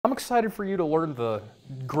I'm excited for you to learn the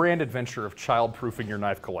grand adventure of child-proofing your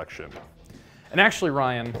knife collection. And actually,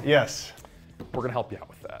 Ryan, yes, we're gonna help you out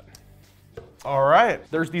with that. All right.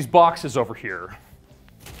 There's these boxes over here.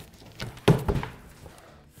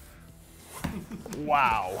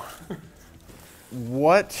 Wow.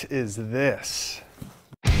 What is this?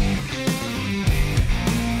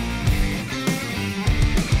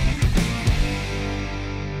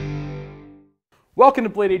 Welcome to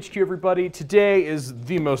Blade HQ, everybody. Today is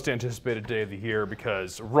the most anticipated day of the year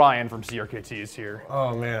because Ryan from CRKT is here.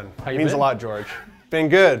 Oh man, How you means been? a lot, George. Been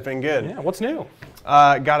good, been good. Yeah, what's new?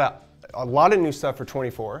 Got a lot of new stuff for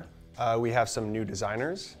 24. We have some new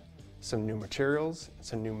designers, some new materials,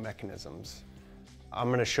 some new mechanisms. I'm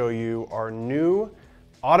going to show you our new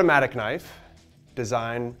automatic knife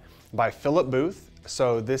designed by Philip Booth.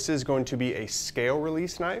 So this is going to be a scale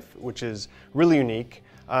release knife, which is really unique.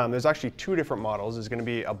 There's actually two different models. There's going to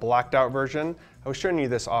be a blacked out version. I was showing you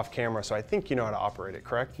this off camera, so I think you know how to operate it,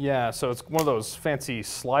 correct? Yeah, so it's one of those fancy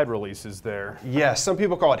slide releases there. Yes, some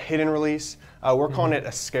people call it hidden release. We're calling it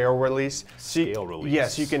a scale release. Scale release.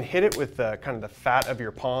 Yes, you can hit it with kind of the fat of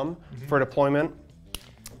your palm for deployment,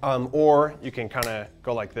 or you can kind of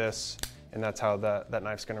go like this, and that's how that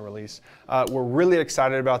knife's going to release. We're really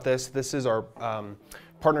excited about this. This is our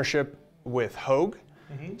partnership with Hogue.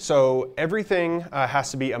 So everything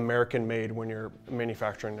has to be American made when you're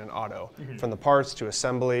manufacturing an auto, from the parts to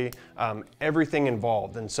assembly, everything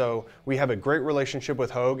involved. And so we have a great relationship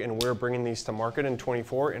with Hogue, and we're bringing these to market in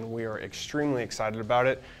 24, and we are extremely excited about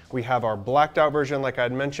it. We have our blacked out version, like I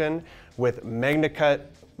had mentioned, with MagnaCut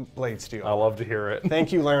blade steel. I love to hear it.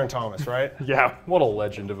 Thank you, Laren Thomas, right? Yeah, what a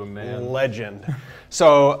legend of a man. Legend.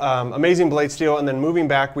 So amazing blade steel, and then moving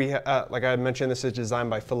back, we like I had mentioned, this is designed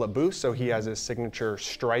by Philip Booth, so he has his signature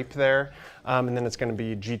stripe there, and then it's going to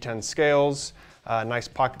be G10 scales, nice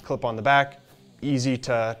pocket clip on the back, easy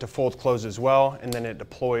to fold close as well, and then it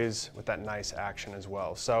deploys with that nice action as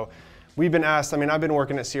well. So we've been asked, I mean, I've been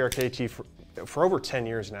working at CRKT for over 10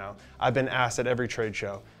 years now. I've been asked at every trade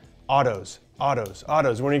show, autos, autos,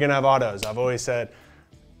 autos, when are you gonna have autos? I've always said,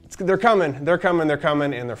 they're coming, they're coming, they're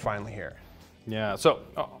coming, and they're finally here. Yeah, so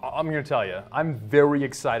I'm here to tell you, I'm very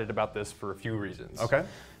excited about this for a few reasons. Okay.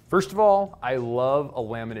 First of all, I love a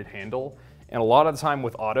laminate handle, and a lot of the time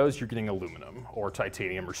with autos, you're getting aluminum or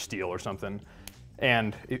titanium or steel or something.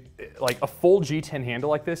 And like a full G10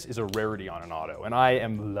 handle like this is a rarity on an auto, and I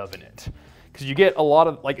am loving it. Because you get a lot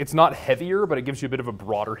of, like, it's not heavier, but it gives you a bit of a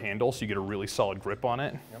broader handle, so you get a really solid grip on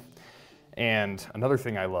it. Yep. And another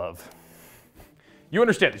thing I love, you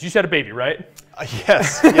understand this, you just had a baby, right?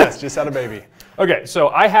 Yes, yes, just had a baby. Okay, so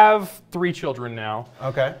I have 3 children now.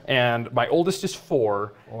 Okay. And my oldest is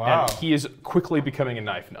 4, wow. and he is quickly becoming a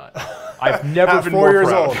knife nut. I've never At been 4 more years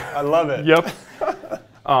proud. old, I love it. Yep.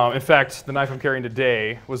 In fact, the knife I'm carrying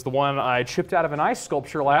today was the one I chipped out of an ice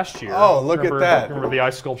sculpture last year. Oh, look at that. Remember the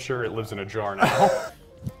ice sculpture? It lives in a jar now.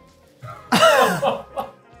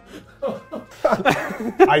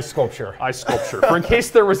 Ice sculpture. Ice sculpture. For in case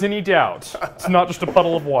there was any doubt, it's not just a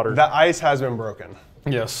puddle of water. The ice has been broken.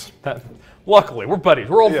 Yes. Luckily, we're buddies.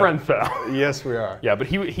 We're old friends, pal. Yes, we are. Yeah, but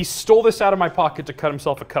he stole this out of my pocket to cut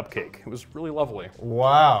himself a cupcake. It was really lovely.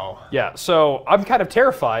 Wow. Yeah, so I'm kind of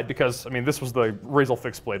terrified because, I mean, this was the Razor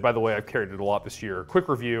fixed blade. By the way, I've carried it a lot this year. Quick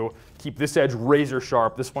review, keep this edge razor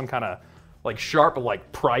sharp. This one kind of like sharp, but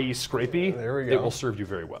like pry-y, scrapey. There we go. It will serve you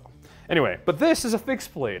very well. Anyway, but this is a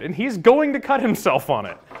fixed blade, and he's going to cut himself on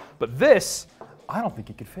it. But this, I don't think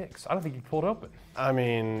he could fix. I don't think he could pull it open. I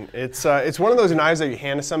mean, it's one of those knives that you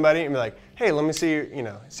hand to somebody and be like, hey, let me see,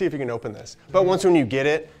 see if you can open this. But once when you get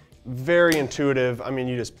it, very intuitive. I mean,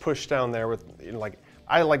 you just push down there with, like,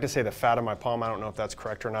 I like to say the fat of my palm. I don't know if that's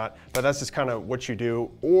correct or not, but that's just kind of what you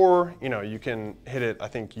do. Or, you can hit it, I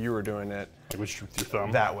think you were doing it. With your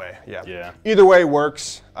thumb? That way, yeah. Yeah. Either way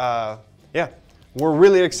works. Yeah, we're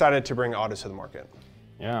really excited to bring autos to the market.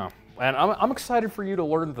 Yeah, and I'm excited for you to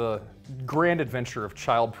learn the grand adventure of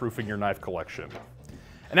child-proofing your knife collection.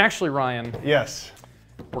 And actually, Ryan, yes,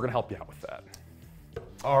 we're gonna help you out with that.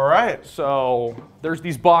 All right. So there's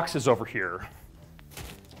these boxes over here.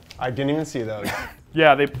 I didn't even see those.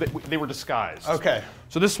 Yeah, they were disguised. Okay.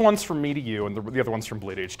 So this one's from me to you, and the other one's from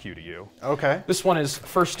Blade HQ to you. Okay. This one is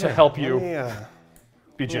first to help you. Let me,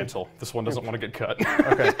 be gentle. This one doesn't want to get cut.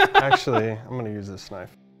 Okay. Actually, I'm gonna use this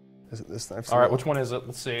knife. Is it this knife? All right. Which one is it?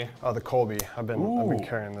 Let's see. Oh, the Colby. I've been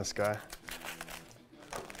carrying this guy.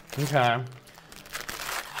 Okay.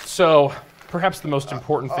 So perhaps the most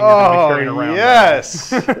important thing you're going to be carrying around.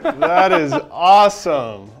 Yes, that is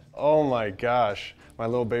awesome. Oh my gosh. My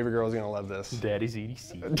little baby girl is gonna love this. Daddy's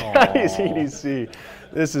EDC. Daddy's EDC.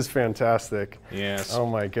 This is fantastic. Yes. Oh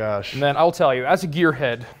my gosh. And then I'll tell you, as a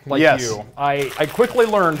gearhead like you, I quickly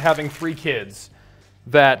learned having 3 kids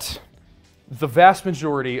that the vast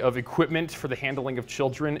majority of equipment for the handling of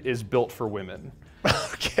children is built for women.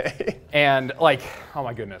 Okay. And like, oh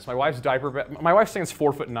my goodness, my wife's diaper bag, my wife stands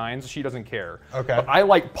 4'9", so she doesn't care. Okay. But I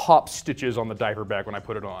like pop stitches on the diaper bag when I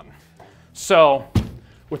put it on. So,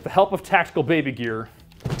 with the help of tactical baby gear.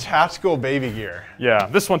 Tactical baby gear. Yeah,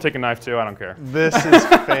 this one take a knife too, I don't care. This is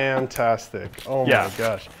fantastic. Oh my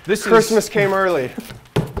gosh. Christmas came early.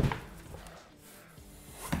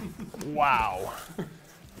 Wow.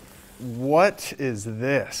 What is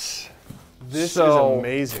this? This is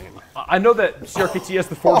amazing. I know that CRKT has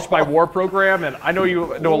the Forged by War program, and I know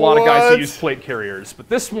you know a lot of guys who use plate carriers, but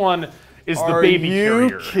this one is the baby carrier. Are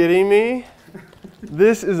you kidding me?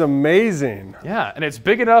 This is amazing. Yeah, and it's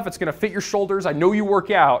big enough, it's gonna fit your shoulders. I know you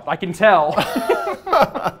work out, I can tell.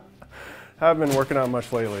 Haven't been working out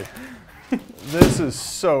much lately. This is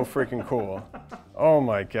so freaking cool. Oh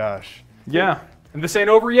my gosh. Yeah, and this ain't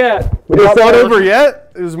over yet. It's not over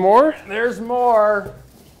yet? There's more? There's more.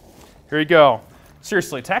 Here you go.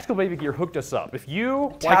 Seriously, Tactical Baby Gear hooked us up. If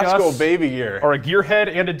you, Tactical like us, Baby Gear are a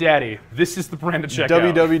gearhead and a daddy, this is the brand to check out.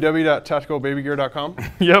 www.tacticalbabygear.com.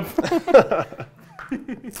 Yep.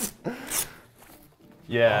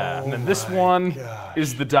 Yeah, and then this one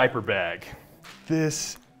is the diaper bag.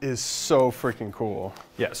 This is so freaking cool.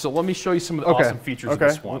 Yeah, so let me show you some of the awesome features of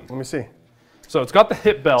this one. Let me see. So it's got the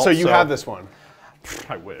hip belt. So you have this one?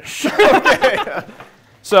 I wish. Okay.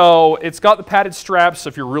 So it's got the padded straps, so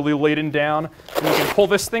if you're really laden down, and you can pull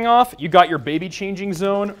this thing off. You got your baby changing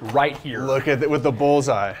zone right here. Look at it with the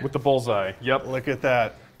bullseye. With the bullseye, yep. Look at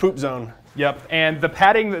that. Poop zone. Yep, and the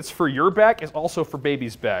padding that's for your back is also for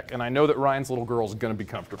baby's back, and I know that Ryan's little girl is gonna be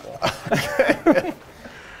comfortable.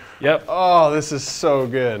 Yep. Oh, this is so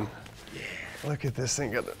good. Yeah. Look at this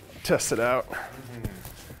thing, gotta test it out.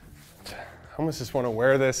 I almost just wanna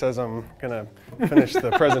wear this as I'm gonna finish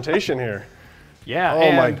the presentation here. Yeah,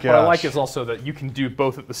 oh my gosh. What I like is also that you can do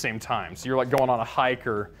both at the same time. So you're like going on a hike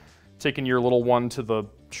or taking your little one to the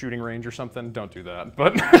shooting range or something. Don't do that,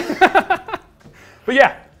 but but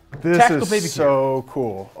yeah. This is so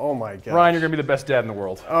cool. Oh my gosh. Ryan, you're gonna be the best dad in the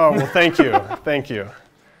world. Oh, well, thank you. Thank you.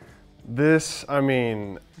 This, I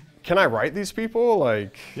mean, can I write these people?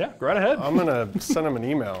 Like, yeah, go right ahead. I'm gonna send them an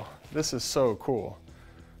email. This is so cool.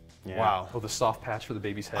 Yeah. Wow. Oh, the soft patch for the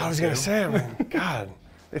baby's head. I was gonna say, I mean, God,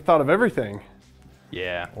 they thought of everything.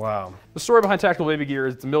 Yeah. Wow. The story behind Tactical Baby Gear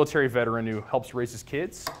is it's a military veteran who helps raise his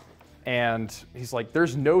kids. And he's like,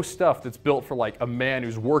 there's no stuff that's built for like a man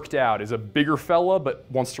who's worked out, is a bigger fella, but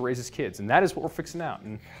wants to raise his kids. And that is what we're fixing out.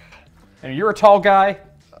 And you're a tall guy,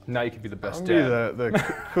 now you can be the best dad. Be the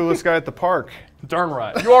coolest guy at the park. Darn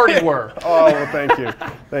right. You already were. Oh, well, thank you.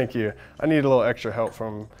 Thank you. I need a little extra help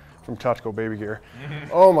from Tactical Baby Gear.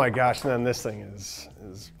 Oh my gosh, and then this thing is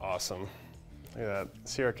awesome. Look at that,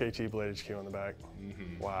 CRKT Blade HQ on the back.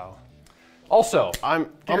 Wow. Also, I'm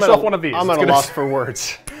get yourself one of these. I'm at a loss for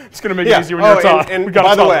words. It's going to make it easier when you're talking. And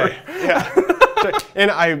by the way,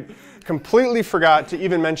 and I completely forgot to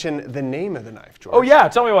even mention the name of the knife, George. Oh yeah,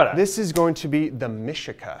 tell me what. This is going to be the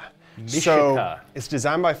Mishika. So it's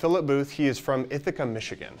designed by Philip Booth. He is from Ithaca,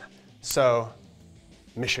 Michigan. So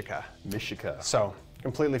Mishika. Mishika. So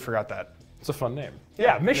completely forgot that. It's a fun name.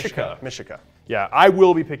 Yeah, Mishika. Mishika. Yeah, I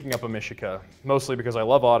will be picking up a Mishika, mostly because I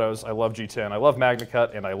love autos, I love G10, I love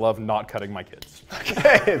MagnaCut, and I love not cutting my kids.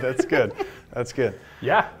 Okay, that's good. That's good.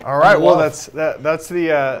 Yeah. All right. Well, that's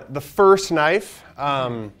the first knife.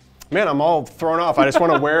 Man, I'm all thrown off. I just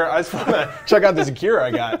want to check out this gear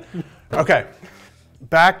I got. Okay.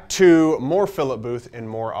 Back to more Philip Booth and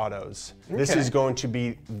more autos. Okay. This is going to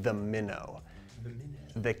be the Minnow.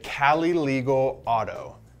 The Cali Legal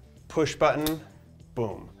Auto. Push button,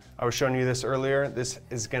 boom. I was showing you this earlier. This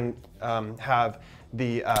is going to have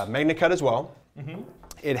the MagnaCut as well.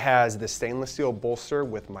 It has the stainless steel bolster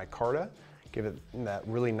with micarta. Give it that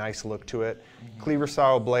really nice look to it. Cleaver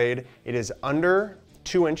style blade. It is under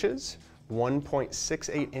 2 inches,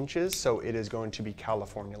 1.68 inches, so it is going to be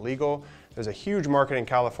California legal. There's a huge market in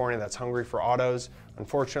California that's hungry for autos.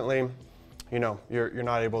 Unfortunately, you know, you're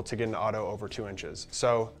not able to get an auto over 2 inches.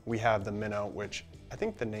 So we have the Minnow, which I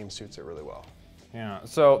think the name suits it really well. Yeah,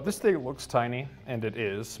 so this thing looks tiny, and it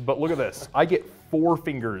is, but look at this. I get 4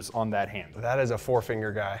 fingers on that handle. That is a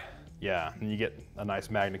 4-finger guy. Yeah, and you get a nice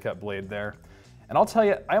MagnaCut blade there. And I'll tell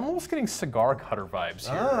you, I'm almost getting cigar cutter vibes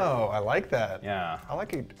here. Oh, I like that. Yeah. I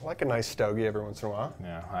like a nice stogie every once in a while.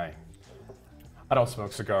 Yeah, I don't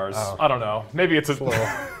smoke cigars. Oh. I don't know. Maybe it's a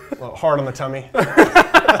little hard on the tummy.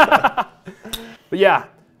 But yeah,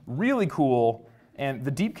 really cool. And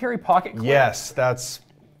the deep carry pocket clip. Yes, that's...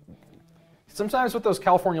 Sometimes with those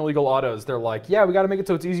California legal autos, they're like, yeah, we got to make it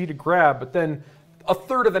so it's easy to grab, but then a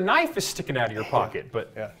third of the knife is sticking out of your pocket.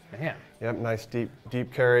 But man. Yep, nice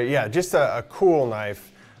deep carry. Yeah, just a cool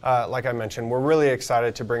knife. Like I mentioned, we're really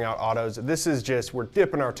excited to bring out autos. This is just, we're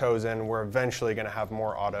dipping our toes in. We're eventually going to have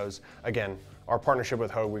more autos. Again, our partnership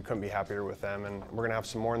with Hogue, we couldn't be happier with them, and we're going to have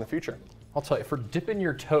some more in the future. I'll tell you, for dipping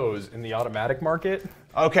your toes in the automatic market,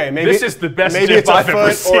 okay, maybe this is the best maybe dip it's a I've ever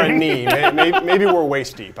foot or a seen. knee. Maybe we're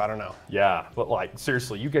waist deep. I don't know. Yeah, but like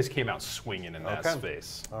seriously, you guys came out swinging in that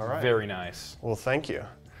space. All right. Very nice. Well, thank you.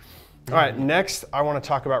 All right, next I want to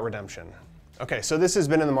talk about Redemption. Okay, so this has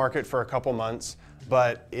been in the market for a couple months,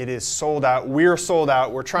 but it is sold out. We're sold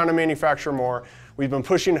out. We're trying to manufacture more. We've been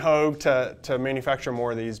pushing Hogue to manufacture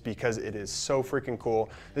more of these because it is so freaking cool.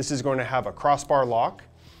 This is going to have a crossbar lock.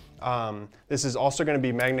 This is also going to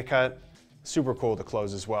be MagnaCut, super cool to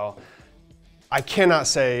close as well. I cannot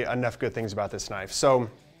say enough good things about this knife. So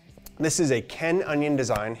this is a Ken Onion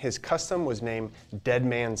design. His custom was named Dead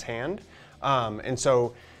Man's Hand. And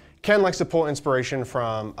so Ken likes to pull inspiration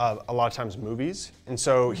from a lot of times movies. And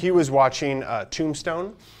so he was watching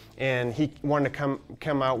Tombstone, and he wanted to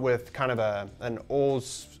come out with kind of an old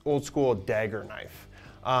school dagger knife.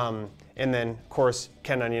 And then, of course,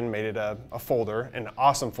 Ken Onion made it a folder, an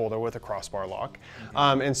awesome folder with a crossbar lock.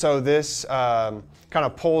 And so this kind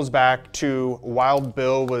of pulls back to Wild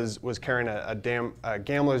Bill was carrying a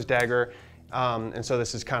gambler's dagger. And so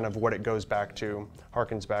this is kind of what it goes back to,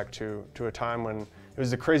 harkens back to a time when it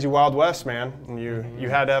was the crazy Wild West, man. And you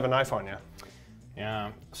had to have a knife on you.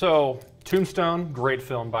 Yeah. So Tombstone, great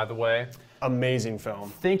film, by the way. Amazing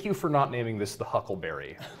film. Thank you for not naming this the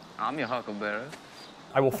Huckleberry. I'm your Huckleberry.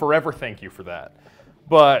 I will forever thank you for that.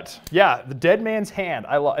 But yeah, the Dead Man's Hand.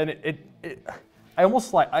 I love, and I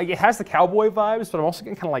almost like. It has the cowboy vibes, but I'm also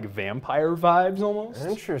getting kind of like vampire vibes almost.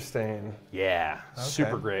 Interesting. Yeah,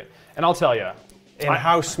 super great. And I'll tell you. And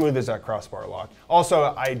how smooth is that crossbar lock?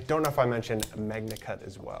 Also, I don't know if I mentioned MagnaCut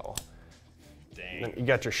as well. Dang. You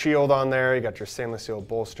got your shield on there. You got your stainless steel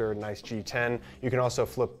bolster, nice G10. You can also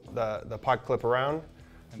flip the pocket clip around.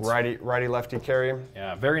 Righty lefty carry.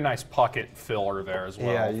 Yeah, very nice pocket filler there as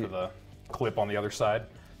well for the clip on the other side.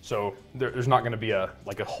 So there's not going to be a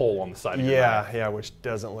hole on the side of your knife. Yeah, which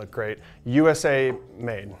doesn't look great. USA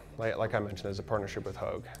made, like I mentioned, there's a partnership with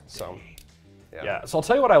Hogue. So yeah. So I'll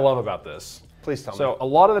tell you what I love about this. Please tell me. So a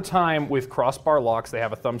lot of the time with crossbar locks, they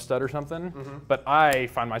have a thumb stud or something, but I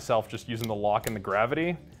find myself just using the lock and the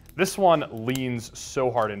gravity. This one leans so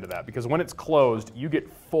hard into that because when it's closed, you get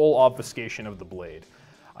full obfuscation of the blade.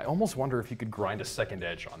 I almost wonder if you could grind a second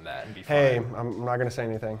edge on that and be fine. Hey, I'm not going to say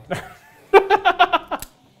anything.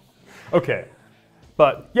 Okay,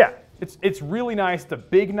 but yeah, it's really nice. The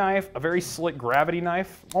big knife, a very slick gravity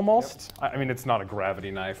knife almost. Yep. I mean, it's not a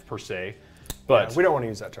gravity knife per se, but we don't want to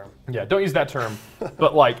use that term. Yeah, don't use that term.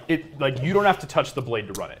 But like you don't have to touch the blade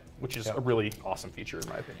to run it, which is a really awesome feature in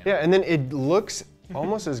my opinion. Yeah, and then it looks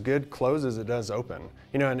almost as good closed as it does open.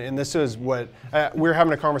 You know, and this is what, we were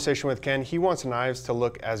having a conversation with Ken. He wants knives to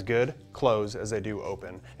look as good closed as they do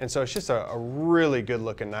open. And so it's just a really good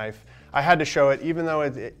looking knife. I had to show it, even though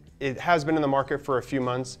it has been in the market for a few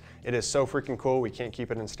months. It is so freaking cool. We can't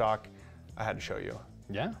keep it in stock. I had to show you.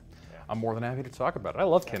 Yeah, I'm more than happy to talk about it. I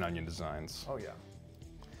love Ken Onion designs. Oh yeah.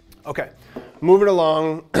 Okay, moving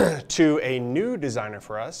along to a new designer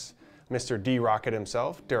for us. Mr. D Rocket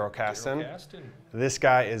himself, Daryl Caston. This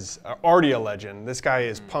guy is already a legend. This guy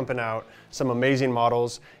is pumping out some amazing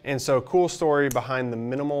models. And so cool story behind the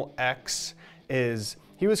Minimal X is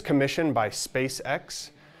he was commissioned by SpaceX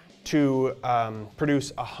to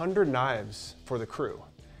produce 100 knives for the crew.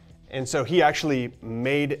 And so he actually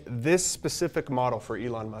made this specific model for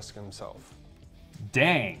Elon Musk himself.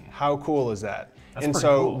 Dang. How cool is that? That's and pretty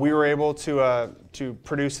so cool. we were able to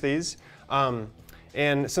produce these.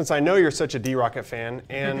 And since I know you're such a D-Rocket fan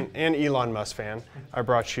and Elon Musk fan, I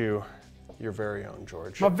brought you your very own,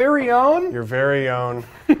 George. My very own? Your very own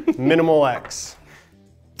Minimal X.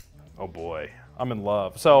 Oh boy, I'm in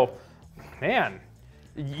love. So, man,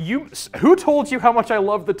 who told you how much I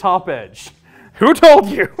love the top edge? Who told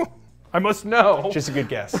you? I must know. Just a good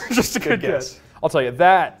guess. Just a good guess. I'll tell you,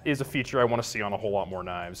 that is a feature I want to see on a whole lot more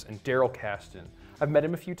knives. And Daryl Caston. I've met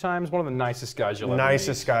him a few times. One of the nicest guys you'll ever meet.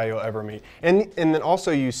 Nicest guy you'll ever meet. And then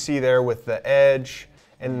also you see there with the edge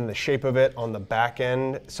and then the shape of it on the back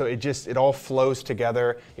end. So it all flows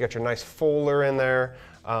together. You got your nice folder in there,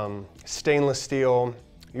 stainless steel.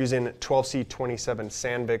 using 12C27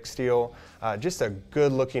 Sandvik steel. Just a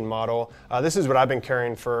good looking model. This is what I've been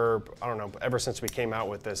carrying for, I don't know, ever since we came out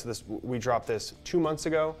with this. We dropped this 2 months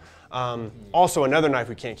ago. Also another knife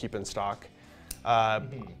we can't keep in stock. I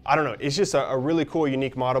don't know, it's just a really cool,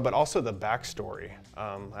 unique model, but also the backstory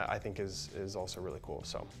I think is also really cool.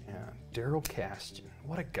 So yeah, Daryl Caston,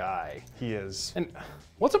 what a guy. He is. And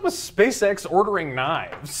what's up with SpaceX ordering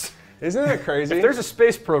knives? Isn't that crazy? If there's a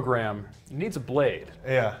space program, it needs a blade.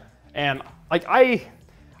 Yeah. And like I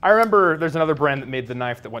remember there's another brand that made the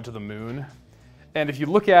knife that went to the moon. And if you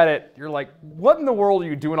look at it, you're like, what in the world are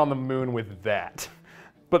you doing on the moon with that?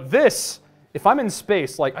 But this, if I'm in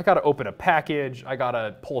space, like I gotta open a package, I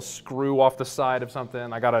gotta pull a screw off the side of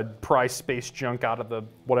something, I gotta pry space junk out of the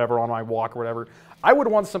whatever on my walk or whatever. I would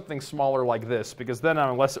want something smaller like this because then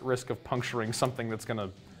I'm less at risk of puncturing something that's gonna,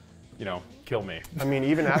 you know, kill me. I mean,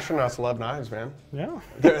 even astronauts love knives, man. Yeah.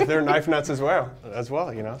 They're knife nuts as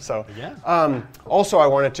well, you know. So yeah. Also, I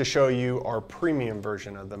wanted to show you our premium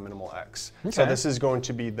version of the Minimal X. Okay. So this is going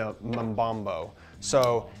to be the Mbambo.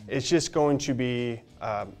 So it's just going to be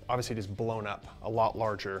obviously just blown up, a lot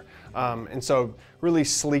larger. And so really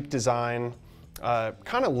sleek design,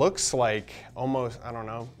 kind of looks like almost, I don't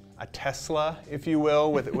know, a Tesla, if you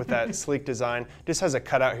will, with that sleek design. Just has a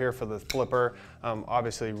cutout here for the flipper.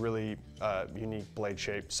 Obviously really unique blade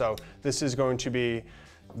shape. So this is going to be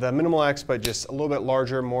the Minimal X, but just a little bit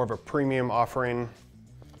larger, more of a premium offering.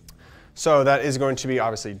 So that is going to be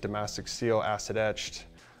obviously Damascus steel, acid etched.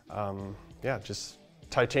 Yeah, just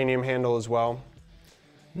titanium handle as well.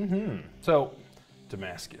 So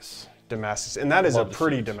Damascus. Damascus, and that is a Love to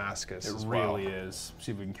pretty see it. Damascus It as really well. is.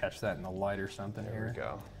 See if we can catch that in the light or something There here. we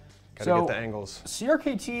go. Gotta So, get the angles.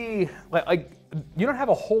 CRKT, like you don't have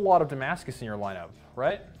a whole lot of Damascus in your lineup,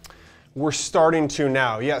 right? We're starting to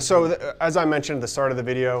now, yeah. So as I mentioned at the start of the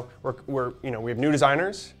video, we're you know, we have new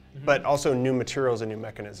designers, but also new materials and new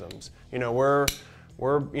mechanisms. You know, we're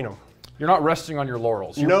you know. You're not resting on your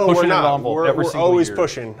laurels. You're No, pushing we're not. an envelope every We're single always year.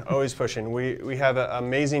 pushing, always pushing. We have an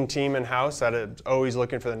amazing team in house that is always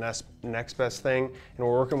looking for the next best thing, and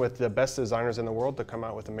we're working with the best designers in the world to come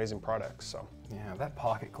out with amazing products. So Yeah, that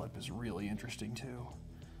pocket clip is really interesting too.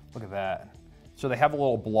 Look at that. So they have a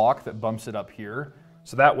little block that bumps it up here.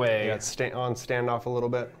 So that way, yeah, it's on standoff a little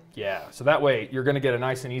bit. yeah. So that way you're going to get a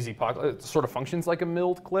nice and easy pocket. It sort of functions like a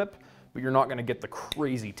milled clip, but you're not going to get the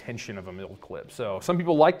crazy tension of a milled clip. So some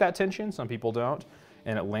people like that tension, some people don't,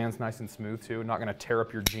 and it lands nice and smooth too. Not going to tear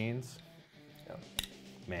up your jeans. Yeah.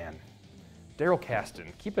 Man, Daryl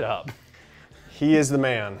Caston, keep it up. He is the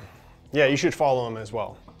man. Yeah, you should follow him as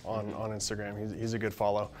well on Instagram. He's a good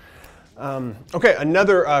follow. Okay,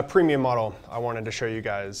 another premium model I wanted to show you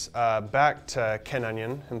guys. Back to Ken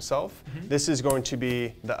Onion himself. This is going to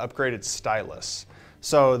be the upgraded stylus.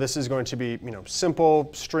 So this is going to be, you know, simple,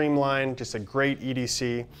 streamlined, just a great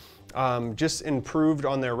EDC, just improved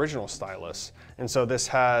on the original stylus. And so this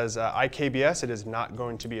has IKBS. It is not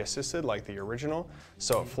going to be assisted like the original,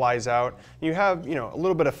 so it flies out. You have, you know, a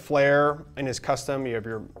little bit of flair in his custom. You have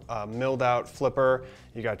your milled out flipper.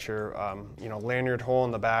 You got your, you know, lanyard hole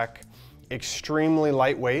in the back. Extremely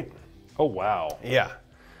lightweight. Oh, wow. Yeah.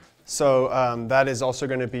 So that is also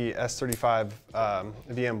going to be S35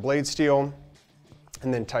 VM blade steel,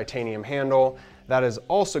 and then titanium handle. That is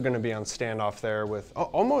also going to be on standoff there with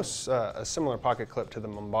almost a similar pocket clip to the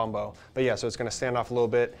Mbambo. But yeah, so it's going to stand off a little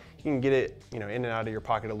bit. You can get it, you know, in and out of your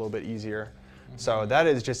pocket a little bit easier. So that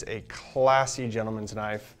is just a classy gentleman's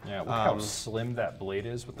knife. Yeah, look how slim that blade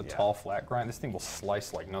is with the tall flat grind. This thing will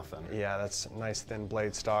slice like nothing. Yeah, that's nice thin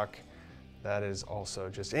blade stock. That is also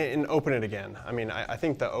just, and open it again. I mean, I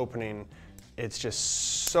think the opening, it's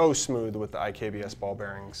just so smooth with the IKBS ball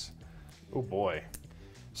bearings. Oh boy.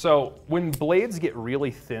 So when blades get really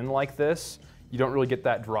thin like this, you don't really get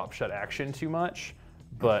that drop shut action too much,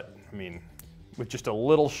 but I mean, with just a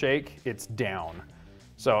little shake, it's down.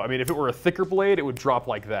 So, I mean, if it were a thicker blade, it would drop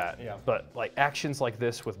like that. Yeah. But like actions like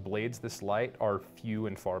this with blades this light are few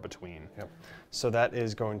and far between. Yep. So that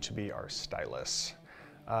is going to be our stylus.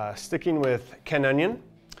 Sticking with Ken Onion,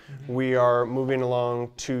 we are moving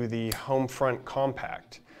along to the Homefront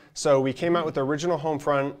Compact. So we came out with the original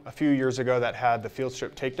Homefront a few years ago that had the field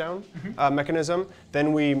strip takedown mechanism.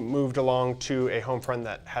 Then we moved along to a Homefront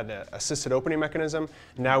that had an assisted opening mechanism.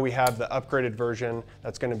 Now we have the upgraded version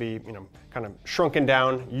that's going to be, you know, kind of shrunken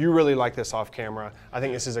down. You really like this off camera. I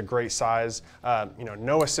think this is a great size. You know,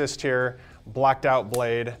 no assist here, blacked out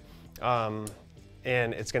blade.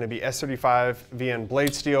 And it's going to be S35 VN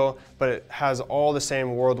blade steel, but it has all the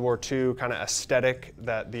same World War II kind of aesthetic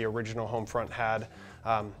that the original Homefront had.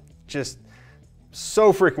 Just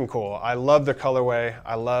so freaking cool. I love the colorway.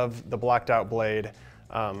 I love the blacked out blade.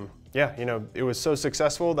 yeah, you know, it was so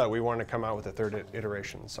successful that we wanted to come out with a third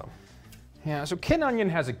iteration. So Yeah, so Ken Onion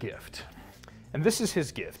has a gift, and this is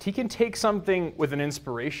his gift. He can take something with an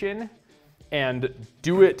inspiration and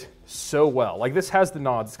do it so well. Like this has the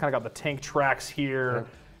nods. It's kind of got the tank tracks here. Yeah.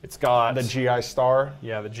 It's got the GI Star.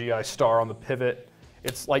 Yeah, the GI Star on the pivot.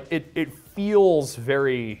 It's like it feels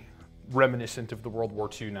very reminiscent of the World War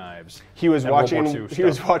II knives. He was watching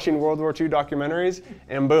World War II documentaries,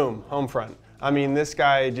 and boom, home front. I mean, this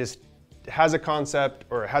guy just has a concept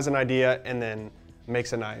or has an idea, and then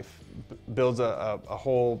makes a knife, builds a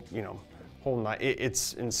whole, you know, whole knife.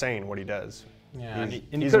 It's insane what he does. Yeah,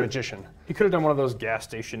 he's a magician. He could have done one of those gas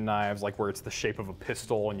station knives, like where it's the shape of a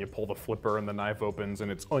pistol and you pull the flipper and the knife opens and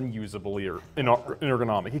it's unusable or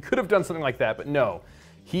inergonomic. He could have done something like that, but no.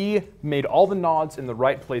 He made all the nods in the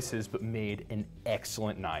right places, but made an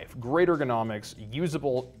excellent knife. Great ergonomics,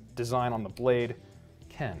 usable design on the blade.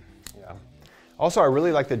 Ken. Yeah. Also, I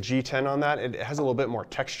really like the G10 on that. It has a little bit more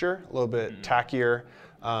texture, a little bit tackier.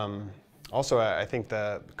 Also, I think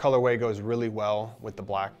the colorway goes really well with the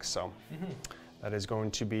black, so that is going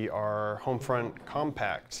to be our home front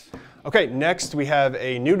compact. Okay, next we have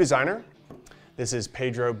a new designer. This is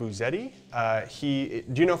Pedro Buzetti.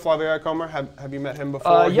 Do you know Flavio Icoma? Have you met him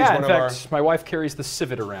before? Yeah, in fact, my wife carries the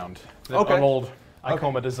Civet around, an old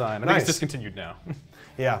Icoma design. I think it's discontinued now.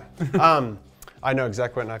 Yeah. I know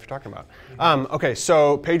exactly what knife you're talking about. Okay,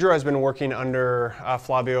 so Pedro has been working under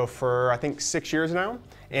Flavio for I think 6 years now,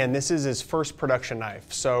 and this is his first production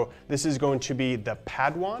knife. So this is going to be the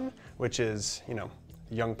Padawan, which is, you know,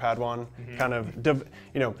 young Padawan, kind of,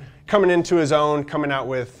 you know, coming into his own, coming out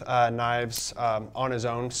with knives on his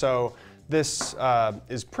own. So this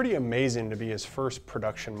is pretty amazing to be his first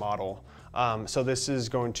production model. So this is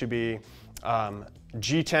going to be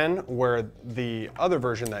G10, where the other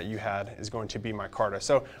version that you had is going to be micarta.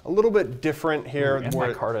 So a little bit different here. And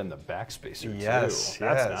micarta in the backspacer too. Yes,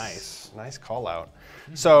 that's nice. Nice call out.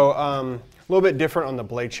 So a little bit different on the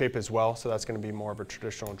blade shape as well. So that's going to be more of a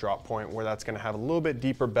traditional drop point, where that's going to have a little bit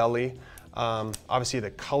deeper belly. Obviously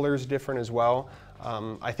the color's different as well.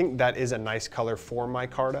 I think that is a nice color for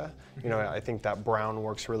micarta. You know, I think that brown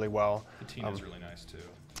works really well. The Tina's really nice too.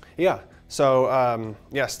 Yeah. So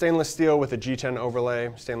yeah, stainless steel with a G10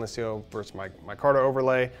 overlay, stainless steel versus micarta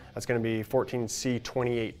overlay. That's going to be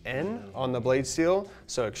 14C28N on the blade steel.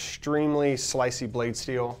 So extremely slicey blade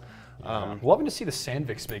steel. Loving to see the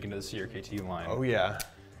Sandviks make into the CRKT line. Oh yeah.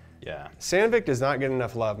 Yeah. Sandvik does not get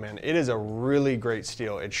enough love, man. It is a really great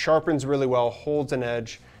steel. It sharpens really well, holds an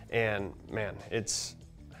edge, and man,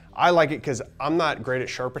 I like it because I'm not great at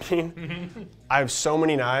sharpening. I have so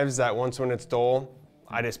many knives that once when it's dull,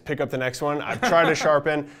 I just pick up the next one. I've tried to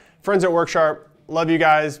sharpen. Friends at Work Sharp, love you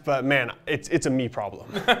guys, but man, it's a me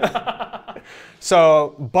problem.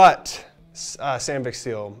 So, but Sandvik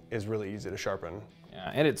steel is really easy to sharpen.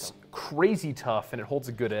 Yeah, and it's crazy tough, and it holds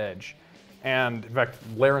a good edge. And in fact,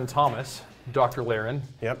 Laren Thomas, Dr. Laren.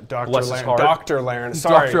 Yep, Dr. Bless his Laren. heart. Dr. Laren.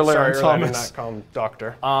 Sorry, Dr. Laren sorry, Thomas. I did not call him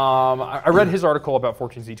doctor. I read his article about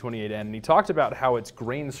 14Z28N, and he talked about how its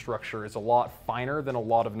grain structure is a lot finer than a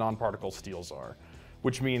lot of non-particle steels are,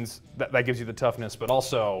 which means that gives you the toughness, but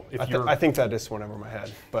also if I think that just went over my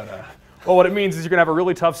head, but. Well, what it means is you're gonna have a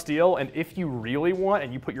really tough steel, and if you really want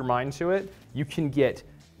and you put your mind to it, you can get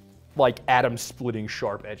like atom-splitting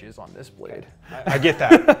sharp edges on this blade. I get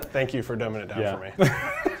that. Thank you for dumbing it down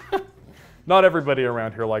for me. Not everybody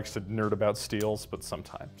around here likes to nerd about steels, but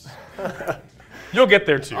sometimes. You'll get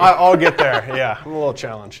there too. I'll get there, yeah. I'm a little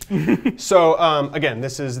challenged. So again,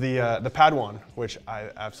 this is the Padawan, which I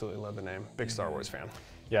absolutely love the name. Big Star Wars fan.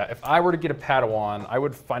 Yeah, if I were to get a Padawan, I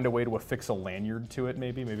would find a way to affix a lanyard to it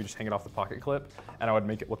maybe just hang it off the pocket clip, and I would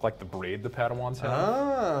make it look like the braid the Padawans have.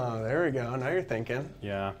 Oh, there we go. Now you're thinking.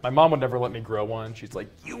 Yeah, my mom would never let me grow one. She's like,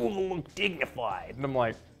 you will look dignified. And I'm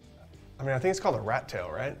like, I mean, I think it's called a rat tail,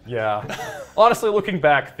 right? yeah. Honestly, looking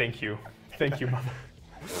back, thank you. Thank you, Mother.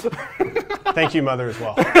 Thank you, Mother, as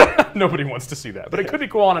well. Nobody wants to see that, but it could be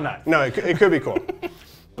cool on a knife. No, it could be cool.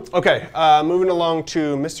 Okay, moving along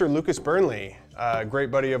to Mr. Lucas Burnley. Great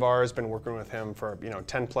buddy of ours, been working with him for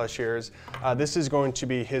 10 plus years. This is going to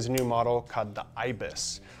be his new model called the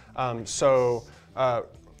Ibis.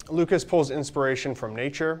 Lucas pulls inspiration from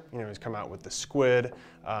nature. He's come out with the squid,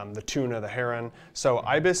 the tuna, the heron. So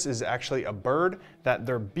Ibis is actually a bird that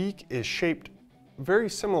their beak is shaped very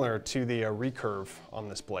similar to the recurve on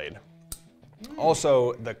this blade.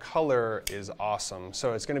 Also, the color is awesome.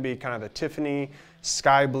 So it's going to be kind of a Tiffany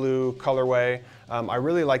sky blue colorway. I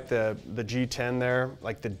really like the G10 there,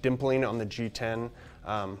 like the dimpling on the G10.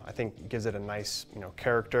 I think gives it a nice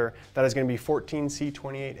character. That is going to be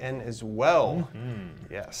 14C28N as well.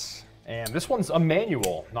 Yes. And this one's a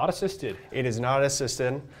manual, not assisted. It is not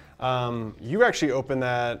assisted. You actually opened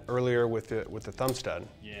that earlier with the thumb stud.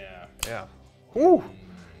 Yeah. Yeah. Woo.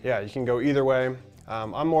 Yeah, you can go either way.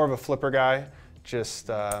 I'm more of a flipper guy. Just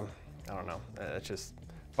I don't know. It's just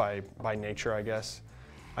by nature, I guess.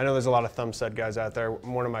 I know there's a lot of thumb stud guys out there.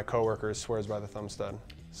 One of my coworkers swears by the thumb stud.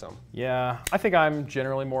 So. Yeah, I think I'm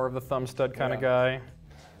generally more of the thumb stud kind of guy,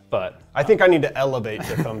 but I think I need to elevate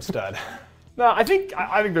the thumb stud. No, I think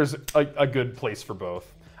there's a good place for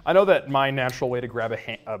both. I know that my natural way to grab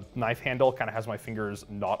a knife handle kind of has my fingers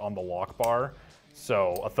not on the lock bar,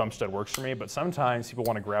 so a thumb stud works for me, but sometimes people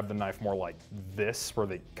want to grab the knife more like this, where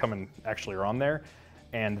they come and actually are on there,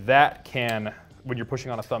 and that can, when you're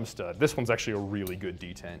pushing on a thumb stud, this one's actually a really good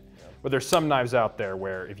detent. But there's some knives out there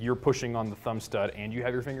where if you're pushing on the thumb stud and you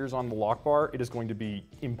have your fingers on the lock bar, it is going to be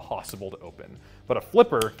impossible to open. But a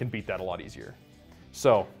flipper can beat that a lot easier.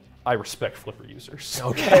 So I respect flipper users.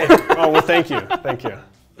 Okay. Oh, well, thank you. Thank you.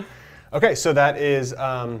 Okay, so that is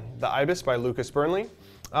the Ibis by Lucas Burnley.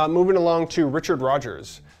 Moving along to Richard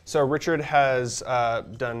Rogers. So Richard has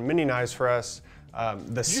done mini knives for us. Did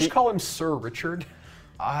you just call him Sir Richard?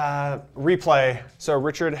 Replay. So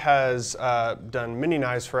Richard has done mini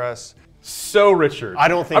knives for us. So Richard. I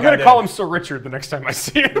don't think I'm going to call him Sir Richard the next time I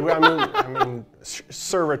see him. I mean,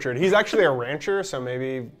 Sir Richard. He's actually a rancher, so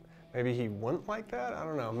maybe he wouldn't like that. I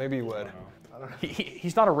don't know. Maybe he would. I don't know.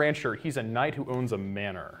 He's not a rancher. He's a knight who owns a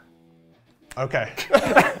manor. Okay.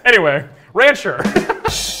 Anyway, rancher.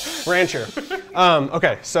 Rancher.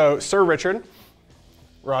 Okay, so Sir Richard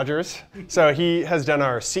Rogers. So he has done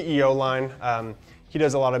our CEO line. He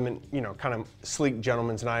does a lot of, kind of sleek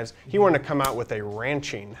gentleman's knives. He wanted to come out with a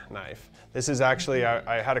ranching knife. This is actually,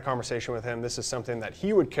 I had a conversation with him. This is something that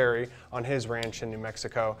he would carry on his ranch in New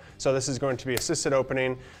Mexico. So this is going to be assisted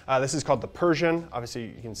opening. This is called the Persian.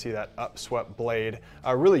 Obviously, you can see that upswept blade.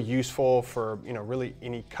 Really useful for, really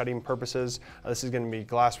any cutting purposes. This is going to be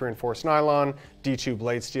glass reinforced nylon, D2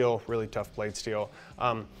 blade steel, really tough blade steel.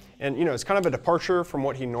 And it's kind of a departure from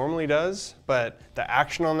what he normally does, but the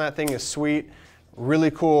action on that thing is sweet.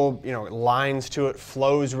 Really cool, lines to it,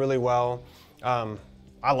 flows really well.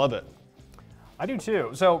 I love it. I do too.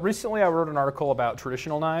 So recently I wrote an article about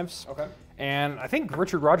traditional knives. Okay. And I think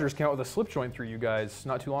Richard Rogers came out with a slip joint through you guys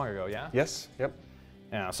not too long ago, yeah? Yes, yep.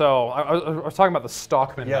 Yeah, so I was talking about the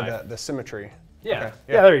Stockman knife. Yeah, the symmetry. Yeah, okay.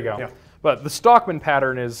 Yeah, there you go. Yeah. But the Stockman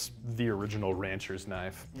pattern is the original rancher's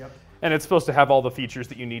knife. Yep. And it's supposed to have all the features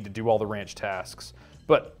that you need to do all the ranch tasks.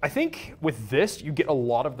 But I think with this, you get a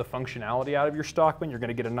lot of the functionality out of your Stockman. You're going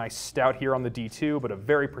to get a nice stout here on the D2, but a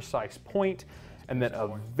very precise point, and then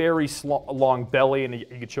a very long belly, and you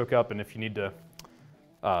can choke up. And if you need to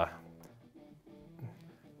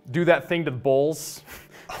do that thing to the bowls,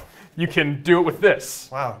 you can do it with this.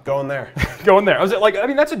 Wow, going there. Going there. I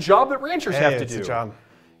mean, that's a job that ranchers have to do. It's a job.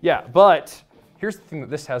 Yeah, but here's the thing that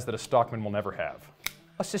this has that a Stockman will never have.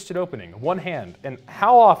 Assisted opening, one hand. And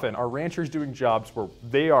how often are ranchers doing jobs where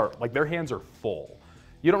their hands are full?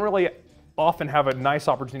 You don't really often have a nice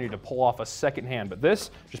opportunity to pull off a second hand, but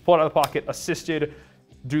this, just pull it out of the pocket, assisted,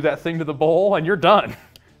 do that thing to the bowl, and you're done.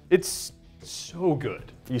 It's so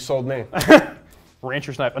good. You sold me.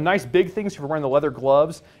 Rancher's knife. A nice big thing so if you're wearing the leather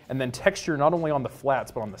gloves, and then texture not only on the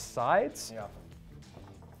flats, but on the sides. Yeah.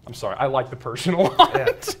 I'm sorry, I like the Persian a lot. Yeah,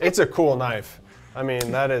 it's a cool knife. I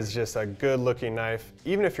mean, that is just a good-looking knife.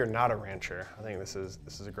 Even if you're not a rancher, I think this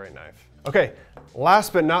is a great knife. Okay,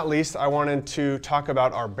 last but not least, I wanted to talk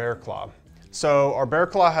about our Bear Claw. So our Bear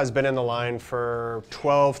Claw has been in the line for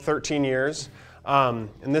 12, 13 years. And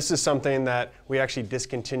this is something that we actually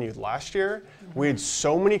discontinued last year. We had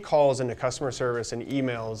so many calls into customer service and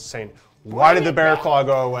emails saying, why did the Bear Claw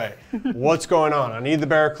go away? What's going on? I need the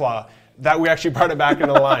Bear Claw. That we actually brought it back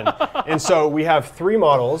into the line. And so we have 3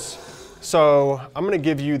 models. So I'm going to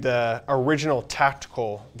give you the original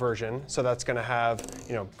tactical version. So that's going to have,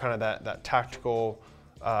 kind of that tactical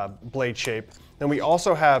blade shape. Then we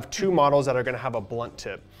also have 2 models that are going to have a blunt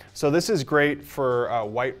tip. So this is great for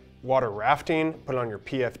white water rafting, put it on your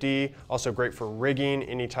PFD. Also great for rigging,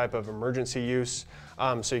 any type of emergency use.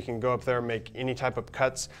 So you can go up there and make any type of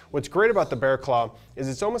cuts. What's great about the Bear Claw is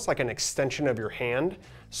it's almost like an extension of your hand.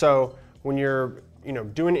 So when you're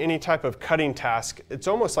doing any type of cutting task, it's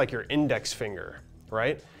almost like your index finger,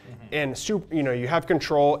 right? Mm-hmm. And you have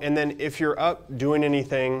control, and then if you're up doing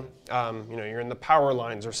anything, you're in the power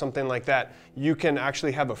lines or something like that, you can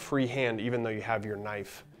actually have a free hand even though you have your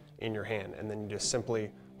knife in your hand, and then you just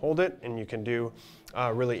simply hold it and you can do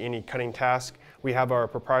really any cutting task. We have our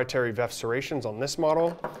proprietary VEF serrations on this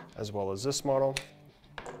model as well as this model.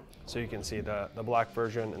 So you can see the black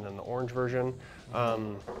version and then the orange version.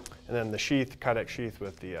 And then the sheath, Kydex sheath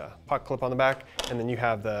with the puck clip on the back. And then you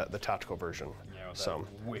have the tactical version. Yeah, with so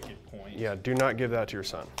that wicked point. Yeah, do not give that to your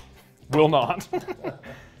son. Will not.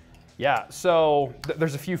 Yeah, so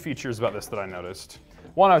there's a few features about this that I noticed.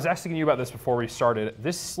 One, I was asking you about this before we started.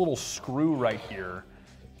 This little screw right here,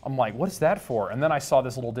 I'm like, what is that for? And then I saw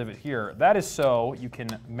this little divot here. That is so you can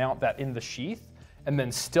mount that in the sheath and then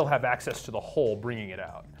still have access to the hole bringing it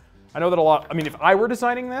out. I know that a lot, I mean, if I were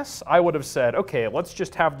designing this, I would have said, okay, let's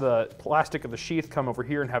just have the plastic of the sheath come over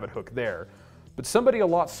here and have it hook there. But somebody a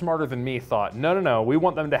lot smarter than me thought, no, we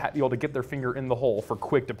want them to be able to get their finger in the hole for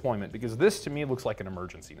quick deployment, because this to me looks like an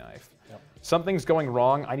emergency knife. Yep. Something's going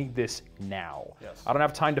wrong, I need this now. Yes. I don't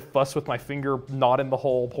have time to fuss with my finger not in the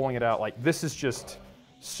hole, pulling it out. Like, this is just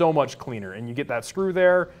so much cleaner. And you get that screw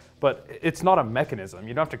there, but it's not a mechanism.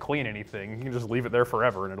 You don't have to clean anything. You can just leave it there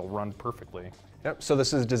forever and it'll run perfectly. Yep, so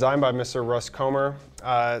this is designed by Mr. Russ Comer.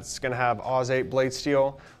 It's gonna have Oz 8 blade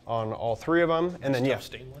steel on all three of them. And then,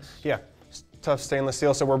 stainless? Yeah. Tough stainless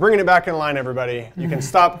steel. So we're bringing it back in line, everybody. You can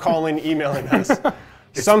stop calling, emailing us.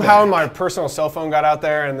 Somehow my personal cell phone got out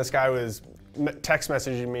there and this guy was text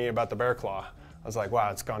messaging me about the bear claw. I was like,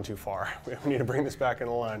 wow, it's gone too far. We need to bring this back in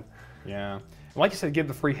the line. Yeah. And like you said, give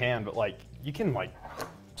the free hand, but like, you can like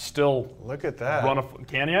still look at that. Run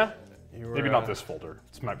can you? Maybe not this folder.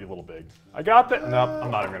 This might be a little big. I got that. Nope,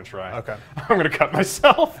 I'm not even gonna try. Okay. I'm gonna cut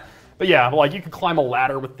myself. But yeah, like you could climb a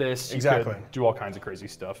ladder with this. Exactly. You could do all kinds of crazy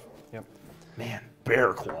stuff. Yep. Man,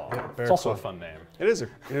 Bear Claw. Yeah, Bear it's also a fun name. It is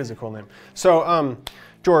a cool name. So,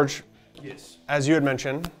 George. Yes. As you had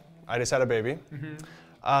mentioned, I just had a baby.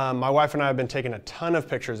 Mm-hmm. My wife and I have been taking a ton of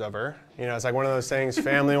pictures of her. You know, it's like one of those things.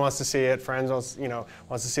 Family wants to see it. Friends wants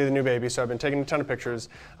to see the new baby. So I've been taking a ton of pictures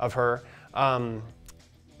of her.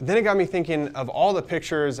 Then it got me thinking of all the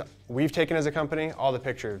pictures we've taken as a company, all the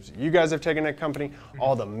pictures you guys have taken as a company,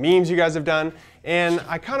 all the memes you guys have done, and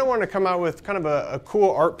I kind of wanted to come out with kind of a cool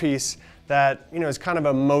art piece that is kind of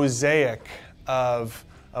a mosaic of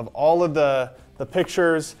all of the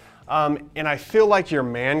pictures, and I feel like your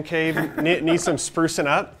man cave needs some sprucing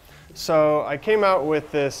up. So I came out with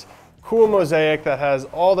this cool mosaic that has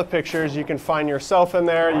all the pictures. You can find yourself in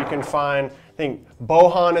there. You can find, I think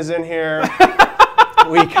Bohan is in here.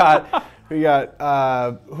 We got who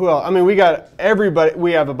else? I mean, we got everybody.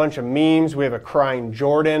 We have a bunch of memes. We have a crying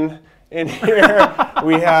Jordan in here.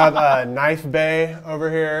 We have Knife Bay over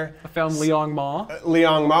here. I found Liang Ma.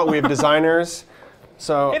 Liang Ma. We have designers.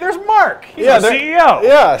 So hey, there's Mark. He's the CEO.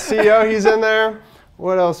 Yeah, CEO. He's in there.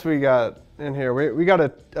 What else we got in here? We got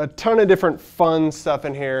a ton of different fun stuff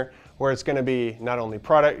in here where it's going to be not only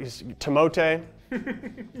product, Timote.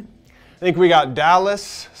 I think we got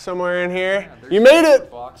Dallas somewhere in here. Yeah, you made it!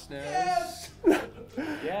 Yes!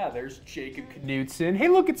 Yeah, there's Jacob Knudsen. Hey,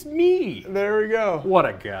 look, it's me! There we go. What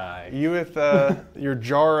a guy. You with your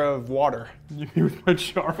jar of water. You with my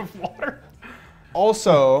jar of water?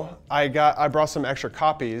 Also, I brought some extra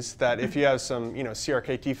copies that if you have some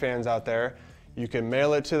CRKT fans out there, you can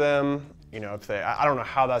mail it to them. If I don't know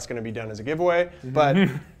how that's going to be done as a giveaway, but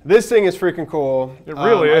this thing is freaking cool. It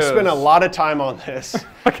really is. I spent a lot of time on this.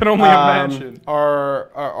 I can only imagine.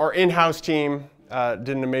 Our in-house team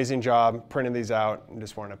did an amazing job printing these out, and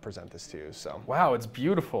just wanted to present this to you. So. Wow, it's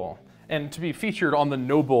beautiful. And to be featured on the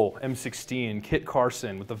Noble M16, Kit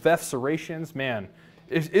Carson with the VEF serrations, man,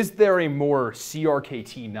 is there a more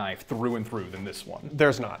CRKT knife through and through than this one?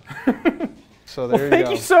 There's not. So there you go. Thank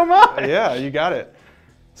you so much. Yeah, you got it.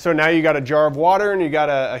 So now you got a jar of water and you got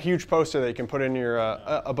a huge poster that you can put in your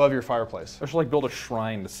above your fireplace. I should like build a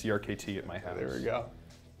shrine to CRKT at my house. There we go.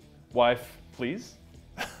 Wife, please.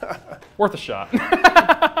 Worth a shot.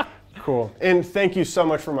 Cool. And thank you so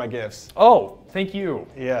much for my gifts. Oh, thank you.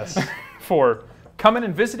 Yes. For coming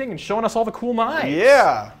and visiting and showing us all the cool knives.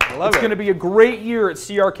 Yeah, I love it. It's going to be a great year at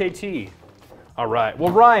CRKT. All right.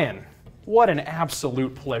 Well, Ryan, what an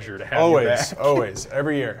absolute pleasure to have you back. Always,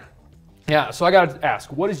 every year. Yeah, so I got to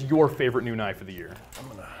ask, what is your favorite new knife of the year? I'm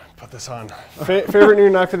going to put this on. Favorite new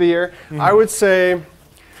knife of the year? I would say,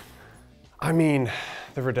 the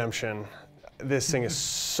Redemption. This thing is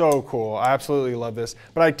so cool. I absolutely love this.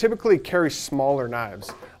 But I typically carry smaller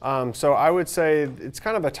knives. So I would say it's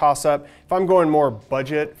kind of a toss-up. If I'm going more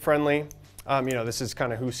budget-friendly, this is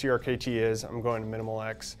kind of who CRKT is. I'm going to Minimal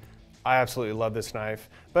X. I absolutely love this knife.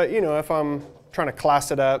 But, if I'm trying to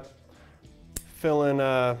class it up, feeling,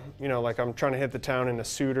 like I'm trying to hit the town in a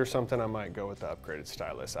suit or something, I might go with the upgraded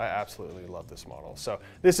stylus. I absolutely love this model. So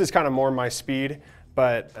this is kind of more my speed,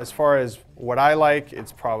 but as far as what I like,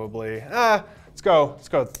 it's probably, let's go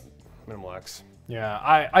with Minimal X.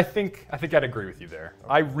 Yeah, I think I'd agree with you there.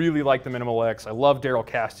 Okay. I really like the Minimal X. I love Daryl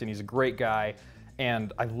Caston. He's a great guy.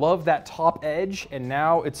 And I love that top edge, and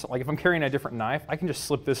now it's like if I'm carrying a different knife, I can just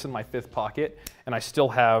slip this in my 5th pocket, and I still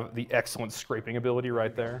have the excellent scraping ability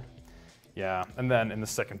right there. Yeah, and then in the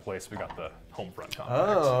 2nd place, we got the home front compact.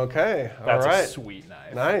 Oh, okay. That's a sweet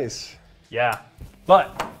knife. Nice. Yeah,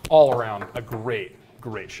 but all around, a great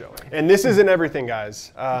showing. And this isn't everything,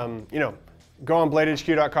 guys. You know, go on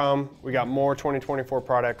bladehq.com. We got more 2024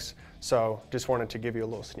 products, so just wanted to give you a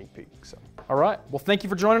little sneak peek. So. All right, well, thank you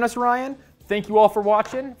for joining us, Ryan. Thank you all for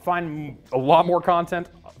watching. Find a lot more content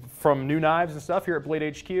from new knives and stuff here at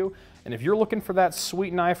Blade HQ. And if you're looking for that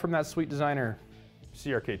sweet knife from that sweet designer,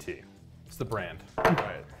 CRKT. It's the brand.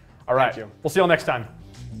 All right. We'll see you all next time.